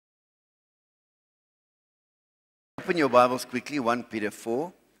Open your Bibles quickly, 1 Peter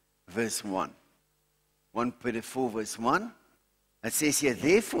 4, verse 1. 1 Peter 4, verse 1. It says here,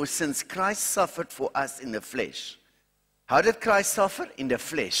 therefore, since Christ suffered for us in the flesh. How did Christ suffer? In the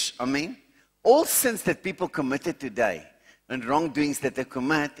flesh. Amen. All sins that people committed today and wrongdoings that they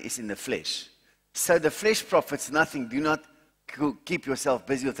commit is in the flesh. So the flesh profits nothing. Do not keep yourself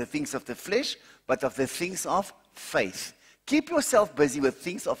busy with the things of the flesh, but of the things of faith. Keep yourself busy with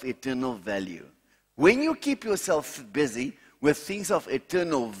things of eternal value. When you keep yourself busy with things of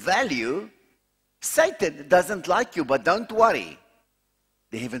eternal value, Satan doesn't like you, but don't worry.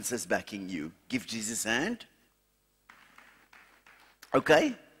 The heavens is backing you. Give Jesus a hand.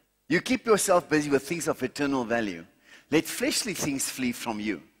 Okay? You keep yourself busy with things of eternal value. Let fleshly things flee from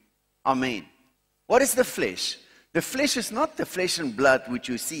you. Amen. What is the flesh? The flesh is not the flesh and blood which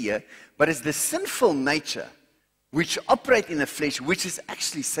you see here, but it's the sinful nature which operate in the flesh, which is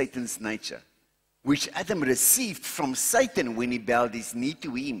actually Satan's nature, which Adam received from Satan when he bowed his knee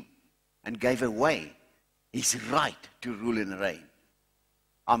to him and gave away his right to rule and reign.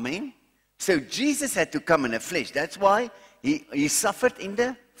 Amen? So Jesus had to come in the flesh. That's why he suffered in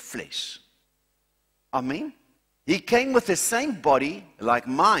the flesh. Amen? He came with the same body like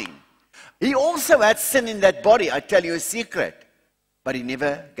mine. He also had sin in that body. I tell you a secret. But he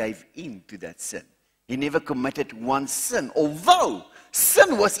never gave in to that sin. He never committed one sin, although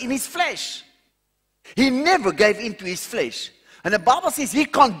sin was in his flesh. He never gave in to his flesh. And the Bible says he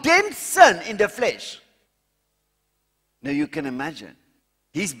condemned sin in the flesh. Now you can imagine.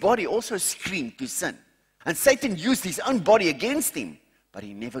 His body also screamed to sin. And Satan used his own body against him. But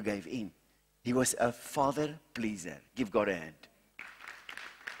he never gave in. He was a father pleaser. Give God a hand.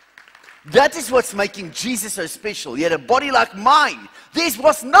 That is what's making Jesus so special. He had a body like mine. There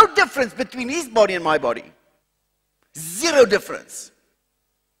was no difference between his body and my body. Zero difference.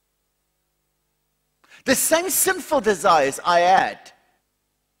 The same sinful desires I had,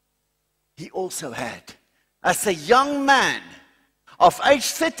 he also had. As a young man of age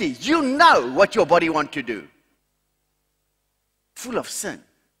 30, you know what your body wants to do. Full of sin.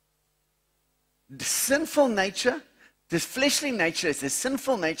 The sinful nature, the fleshly nature is the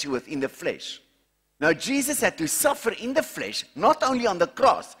sinful nature within the flesh. Now Jesus had to suffer in the flesh, not only on the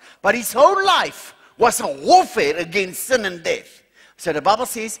cross, but his whole life was a warfare against sin and death. So the Bible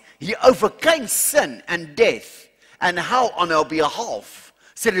says he overcame sin and death and hell on our behalf.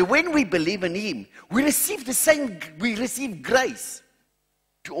 So that when we believe in him, we receive grace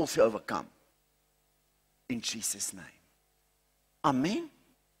to also overcome. In Jesus' name. Amen.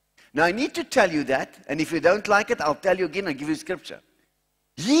 Now I need to tell you that, and if you don't like it, I'll tell you again, I'll give you scripture.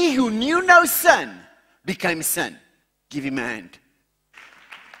 He who knew no sin became sin. Give him a hand.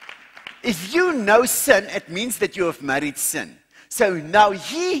 If you know sin, it means that you have married sin. So now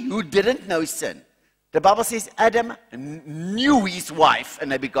he who didn't know sin, the Bible says Adam knew his wife and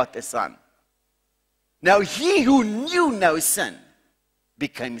they begot a son. Now he who knew no sin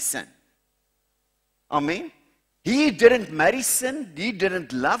became sin. Amen. He didn't marry sin. He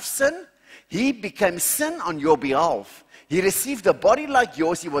didn't love sin. He became sin on your behalf. He received a body like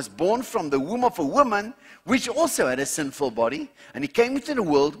yours. He was born from the womb of a woman, which also had a sinful body. And he came into the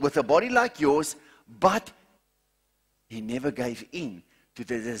world with a body like yours, but he never gave in to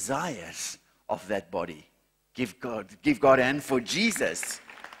the desires of that body. Give God a hand for Jesus.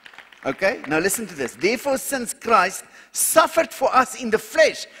 Okay, now listen to this. Therefore, since Christ suffered for us in the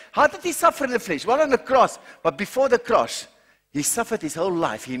flesh. How did he suffer in the flesh? Well, on the cross. But before the cross, he suffered his whole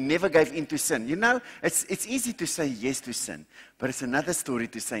life. He never gave in to sin. You know, it's easy to say yes to sin. But it's another story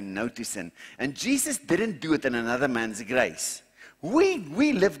to say no to sin. And Jesus didn't do it in another man's grace.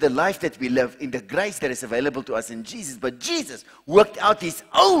 We live the life that we live in the grace that is available to us in Jesus. But Jesus worked out his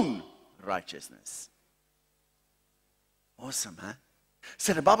own righteousness. Awesome, huh?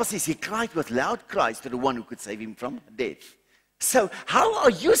 So the Bible says he cried with loud cries to the one who could save him from death. So how are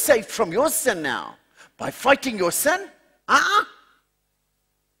you saved from your sin now? By fighting your sin?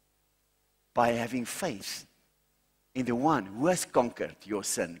 By having faith in the one who has conquered your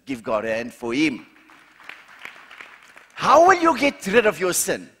sin. Give God a hand for him. How will you get rid of your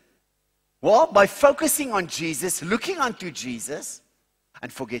sin? Well, by focusing on Jesus, looking unto Jesus,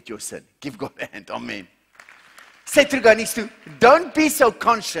 and forget your sin. Give God a hand. Amen. Say to God next to, don't be so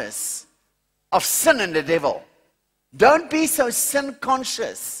conscious of sin and the devil. Don't be so sin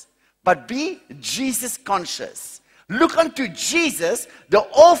conscious, but be Jesus conscious. Look unto Jesus, the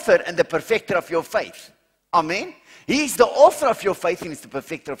author and the perfecter of your faith. Amen. He is the author of your faith and is the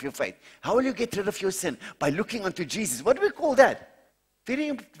perfecter of your faith. How will you get rid of your sin? By looking unto Jesus. What do we call that?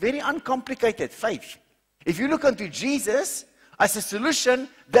 Very, very uncomplicated faith. If you look unto Jesus as a solution,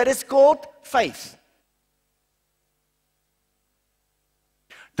 that is called faith.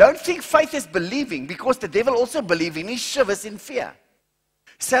 Don't think faith is believing, because the devil also believes and he shivers in fear.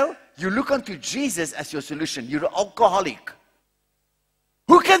 So, you look unto Jesus as your solution. You're an alcoholic.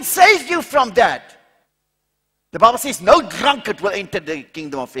 Who can save you from that? The Bible says, no drunkard will enter the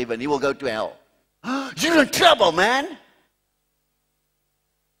kingdom of heaven. He will go to hell. You're in trouble, man.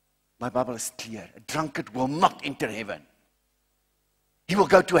 My Bible is clear. A drunkard will not enter heaven. He will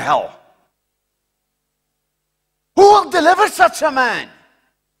go to hell. Who will deliver such a man?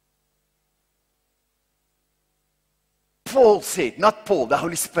 Paul said, not Paul, the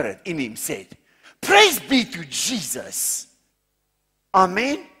Holy Spirit in him said, praise be to Jesus.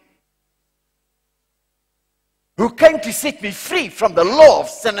 Amen. Who came to set me free from the law of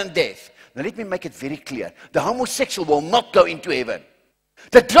sin and death. Now let me make it very clear. The homosexual will not go into heaven.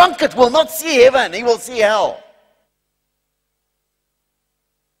 The drunkard will not see heaven. He will see hell.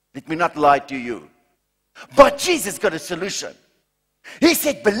 Let me not lie to you. But Jesus got a solution. He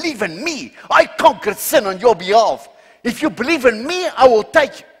said, believe in me. I conquered sin on your behalf. If you believe in me, I will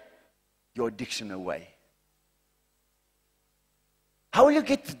take your addiction away. How will you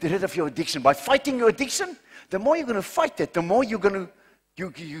get rid of your addiction? By fighting your addiction? The more you're going to fight it, the more you're going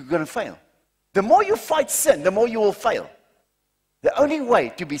to fail. The more you fight sin, the more you will fail. The only way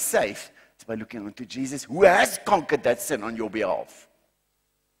to be safe is by looking unto Jesus, who has conquered that sin on your behalf.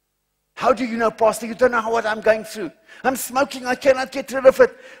 How do you know, Pastor? You don't know what I'm going through. I'm smoking. I cannot get rid of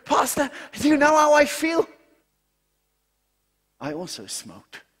it. Pastor, do you know how I feel? I also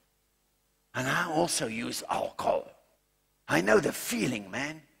smoked. And I also use alcohol. I know the feeling,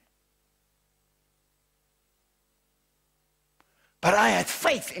 man. But I had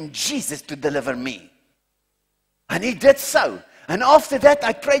faith in Jesus to deliver me. And he did so. And after that,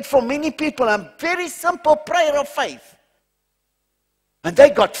 I prayed for many people. A very simple prayer of faith. And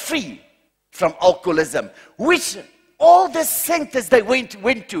they got free from alcoholism, which all the centers they went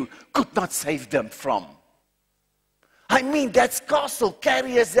to could not save them from. I mean, that's Castle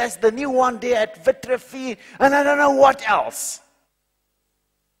Carriers, that's the new one there at Vitrefie, and I don't know what else.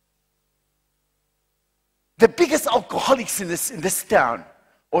 The biggest alcoholics in this town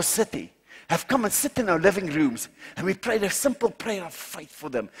or city have come and sit in our living rooms, and we prayed a simple prayer of faith for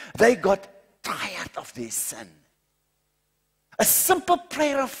them. They got tired of their sin. A simple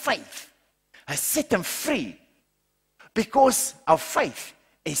prayer of faith has set them free, because our faith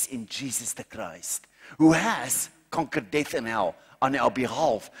is in Jesus the Christ, who has conquered death and hell on our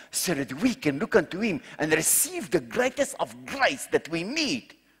behalf, so that we can look unto him and receive the greatest of grace that we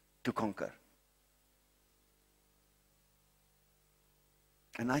need to conquer.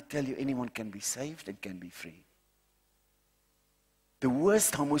 And I tell you, anyone can be saved and can be free. The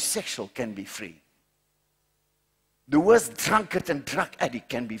worst homosexual can be free. The worst drunkard and drug addict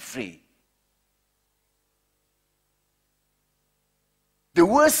can be free. The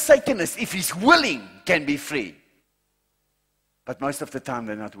worst Satanist, if he's willing, can be free. But most of the time,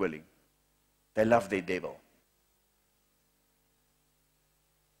 they're not willing. They love their devil.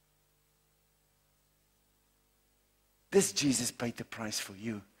 This Jesus paid the price for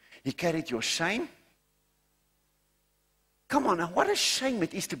you. He carried your shame. Come on now, what a shame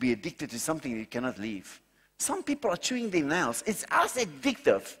it is to be addicted to something you cannot leave. Some people are chewing their nails. It's as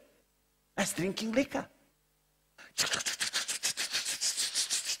addictive as drinking liquor.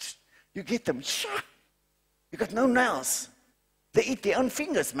 You get them. You got no nails. They eat their own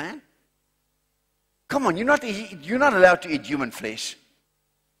fingers, man. Come on, you're not allowed to eat human flesh.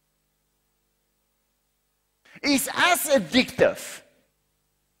 It's as addictive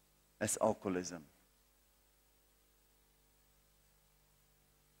as alcoholism.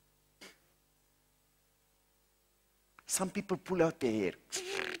 Some people pull out their hair,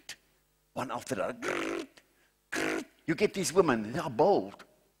 one after the other. You get these women, they are bold.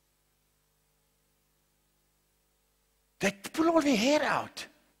 They pull all their hair out.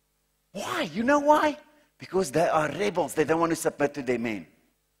 Why? You know why? Because they are rebels. They don't want to submit to their men.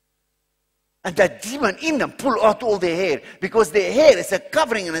 And that demon in them pull out all their hair, because their hair is a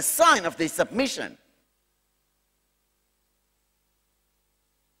covering and a sign of their submission.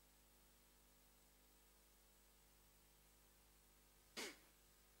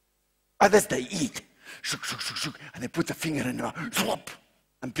 Others, they eat, shook, shook, shook, shook, and they put the finger in there, swap,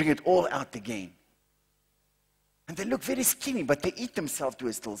 and bring it all out again. And they look very skinny, but they eat themselves to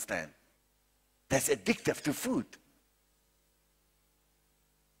a still stand. That's addictive to food.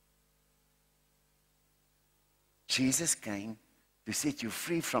 Jesus came to set you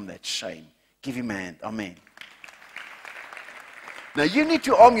free from that shame. Give him a hand. Amen. Now you need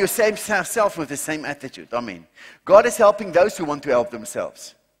to arm yourself with the same attitude. Amen. God is helping those who want to help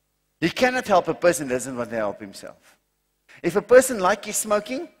themselves. He cannot help a person who doesn't want to help himself. If a person like is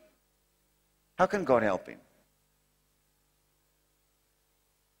smoking, how can God help him?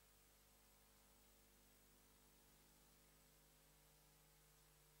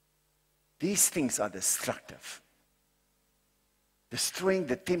 These things are destructive, destroying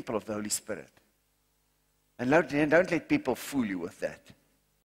the temple of the Holy Spirit. And don't let people fool you with that.